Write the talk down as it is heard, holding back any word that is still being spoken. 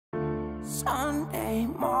Sunday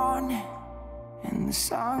morning, and the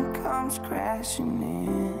sun comes crashing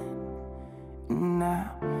in. And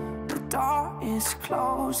now the door is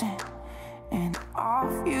closing, and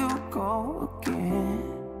off you go again.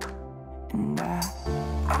 And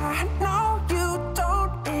I know you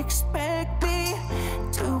don't expect me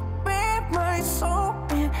to bare my soul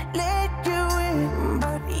and let you in,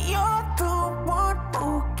 but you're the one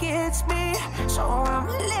who gets me, so I'm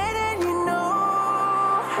letting you know.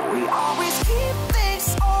 We always keep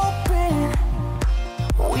things open,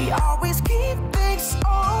 we always keep things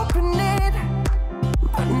opening,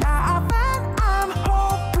 but now I find I'm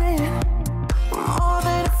hoping more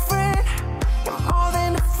than a friend, you're more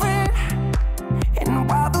than a friend. And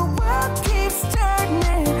while the world keeps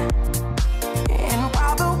turning, and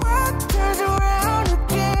while the world turns around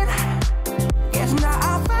again, yes, now I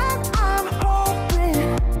find I'm hoping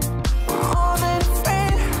more than a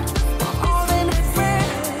friend, more than a friend.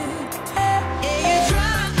 Yeah, you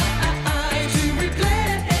try to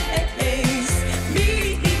replace me,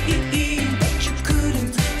 but you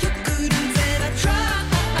couldn't, and I tried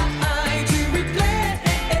to replace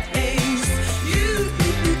you,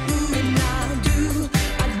 and I do,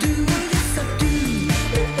 yes I do.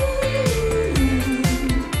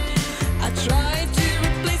 I tried to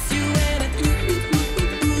replace you, and I do,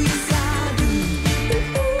 yes I do.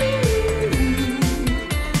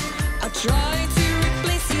 I tried to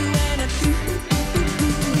replace you, and I do.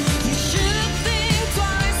 You should think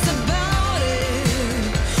twice about it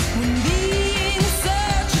when being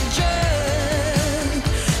such a jerk.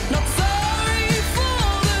 Not sorry for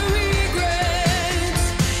the regrets.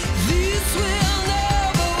 This will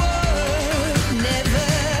never work.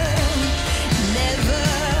 Never, never,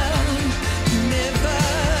 never,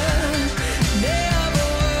 never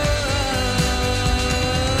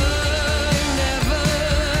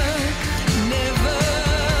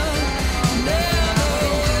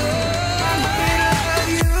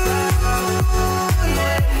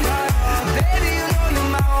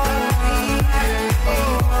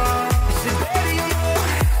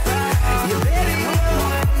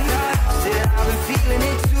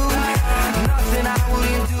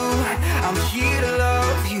I'm here to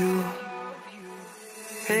love you.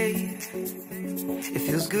 Hey, it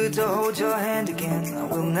feels good to hold your hand again. I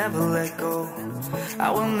will never let go. I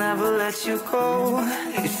will never let you go.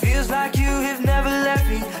 It feels like you have never left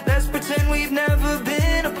me. Let's pretend we've never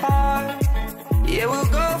been apart. Yeah, we'll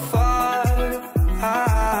go far.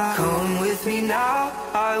 Come with me now,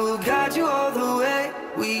 I will guide you all the way.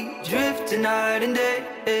 We drifting night and day,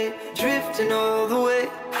 drifting all the way.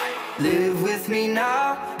 Live with me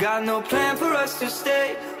now, got no plan for us to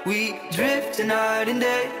stay. We drift night and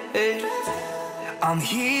day. I'm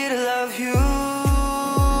here to love you,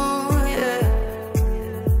 yeah.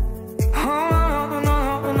 Oh, no,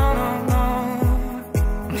 no, no, no, no.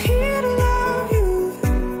 I'm here to love you.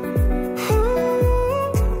 Ooh.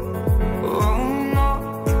 Oh, no,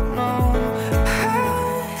 no.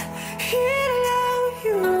 I'm here to love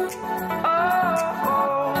you. Oh,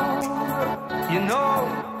 you know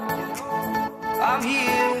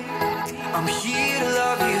I'm here to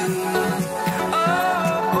love you.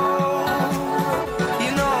 Oh,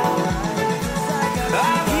 you know,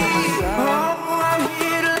 I'm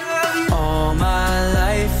here to love you. All my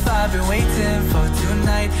life I've been waiting for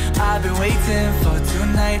tonight. I've been waiting for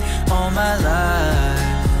tonight. All my life.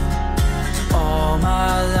 All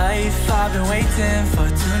my life I've been waiting for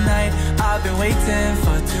tonight. I've been waiting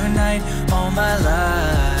for tonight. All my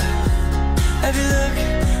life. Every look,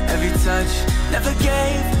 every touch never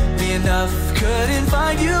gave me enough. Couldn't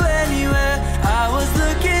find you anywhere. I was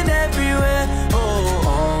looking everywhere. Oh,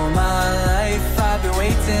 all my life I've been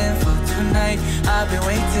waiting for tonight. I've been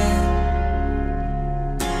waiting.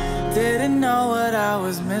 Didn't know what I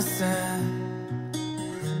was missing.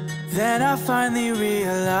 Then I finally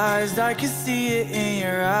realized, I could see it in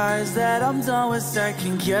your eyes, that I'm done with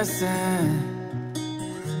second guessing.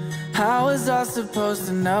 How was I supposed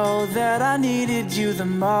to know that I needed you the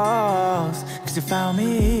most? Cause you found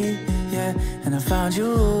me, yeah, and I found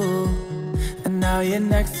you. And now you're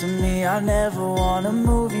next to me, I never wanna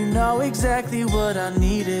move. You know exactly what I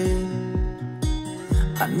needed.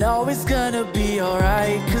 I know it's gonna be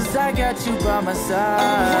alright, cause I got you by my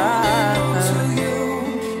side. I'm holding on to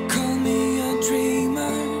you, call me a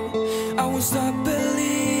dreamer. I won't stop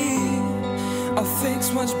believing, I'll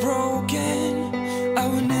fix what's broken. I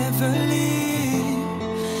will never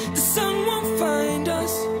leave. The sun won't find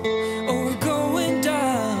us, or we're going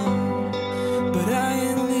down. But I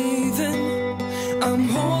ain't leaving, I'm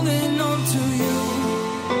holding on to you.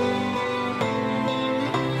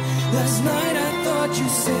 Last night I thought you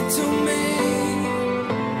said to me,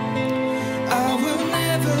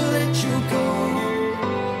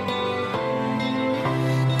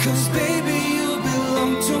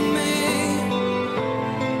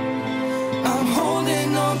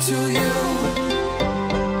 to you.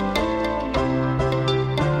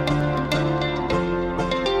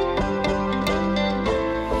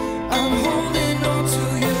 I'm holding on to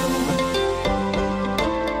you.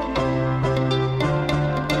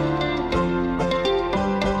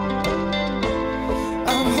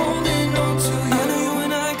 I'm holding on to you. I know you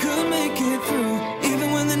and I could make it through,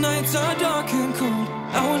 even when the nights are dark and cold.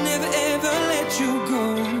 I will never ever let you go.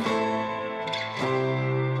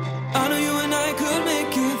 I know you and I could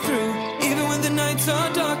make it through, even when the nights are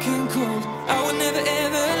dark and cold. I will never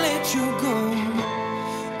ever let you go.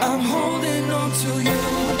 I'm holding on to you.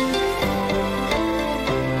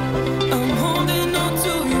 I'm holding on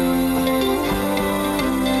to you.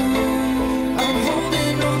 I'm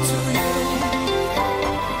holding on to you.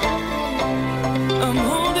 I'm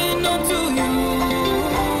holding on to you.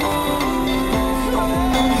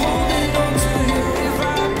 I'm holding on to you. If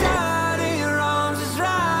I died in your arms, it's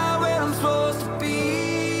right where I'm supposed to be.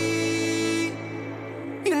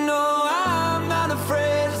 You know I'm not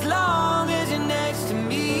afraid as long as you're next to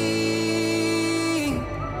me.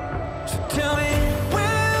 So tell me,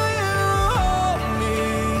 will you hold me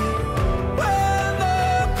when the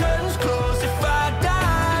curtains close? If I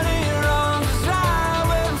died in your arms, it's right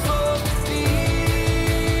where I'm supposed to be.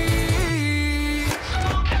 If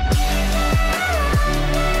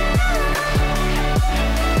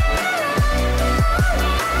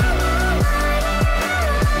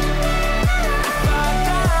I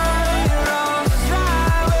died in your arms, it's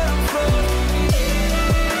right where I'm supposed to be.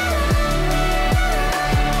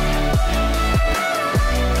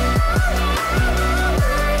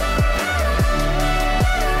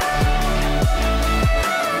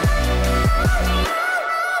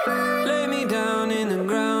 Lay me down in the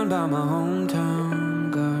ground by my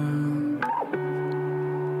hometown girl.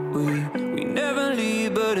 We never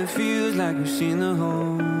leave, but it feels like we've seen the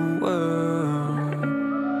whole world.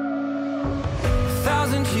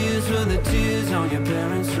 1,000 cheers for the tears on your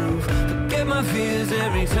parents' roof. Forget my fears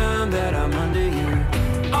every time that I'm under you.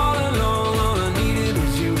 All along, all I needed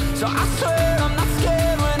was you. So I swear